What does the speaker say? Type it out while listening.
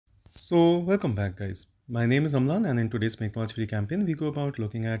So welcome back guys. My name is Amlan and in today's Make Knowledge Free campaign we go about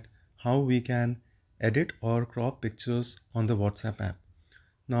looking at how we can edit or crop pictures on the WhatsApp app.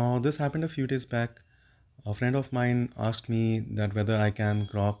 Now this happened a few days back. A friend of mine asked me that whether I can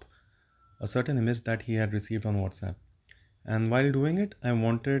crop a certain image that he had received on WhatsApp. And while doing it, I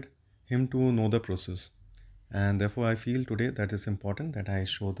wanted him to know the process. And therefore I feel today that it's important that I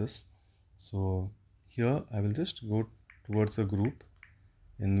show this. So here I will just go towards a group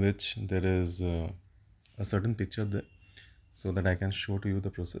in which there is a certain picture there so that I can show to you the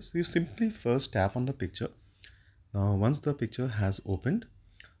process. You simply first tap on the picture. Now once the picture has opened,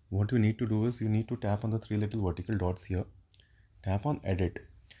 what you need to do is you need to tap on the three little vertical dots here. Tap on edit.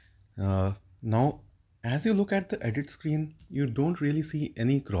 Now as you look at the edit screen, you don't really see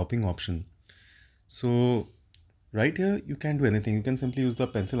any cropping option. So right here you can do anything. You can simply use the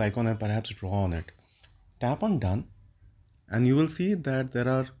pencil icon and perhaps draw on it. Tap on done and you will see that there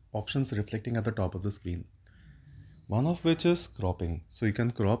are options reflecting at the top of the screen. One of which is cropping. So you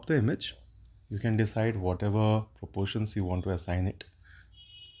can crop the image. You can decide whatever proportions you want to assign it.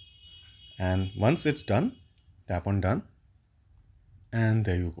 And once it's done, tap on done. And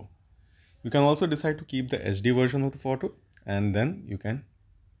there you go. You can also decide to keep the HD version of the photo and then you can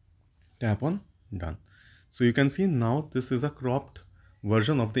tap on done. So you can see now this is a cropped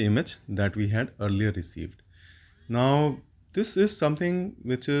version of the image that we had earlier received. Now this is something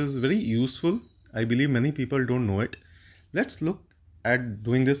which is very useful. I believe many people don't know it. Let's look at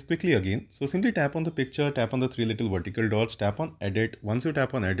doing this quickly again. So simply tap on the picture, tap on the three little vertical dots, tap on edit. Once you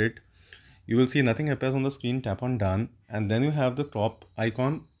tap on edit, you will see nothing appears on the screen. Tap on done and then you have the crop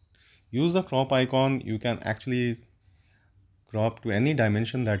icon. Use the crop icon. You can actually crop to any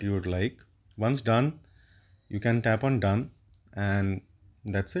dimension that you would like. Once done, you can tap on done and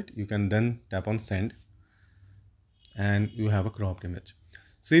that's it. You can then tap on send and you have a cropped image.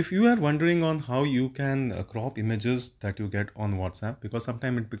 So if you are wondering on how you can crop images that you get on WhatsApp, because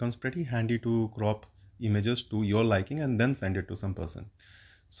sometimes it becomes pretty handy to crop images to your liking and then send it to some person.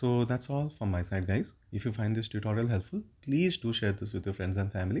 So that's all from my side guys. If you find this tutorial helpful, please do share this with your friends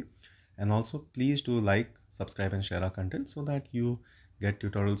and family. And also please do like, subscribe and share our content so that you get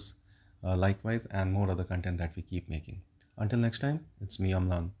tutorials likewise and more other content that we keep making. Until next time, it's me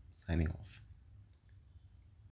Amlan signing off.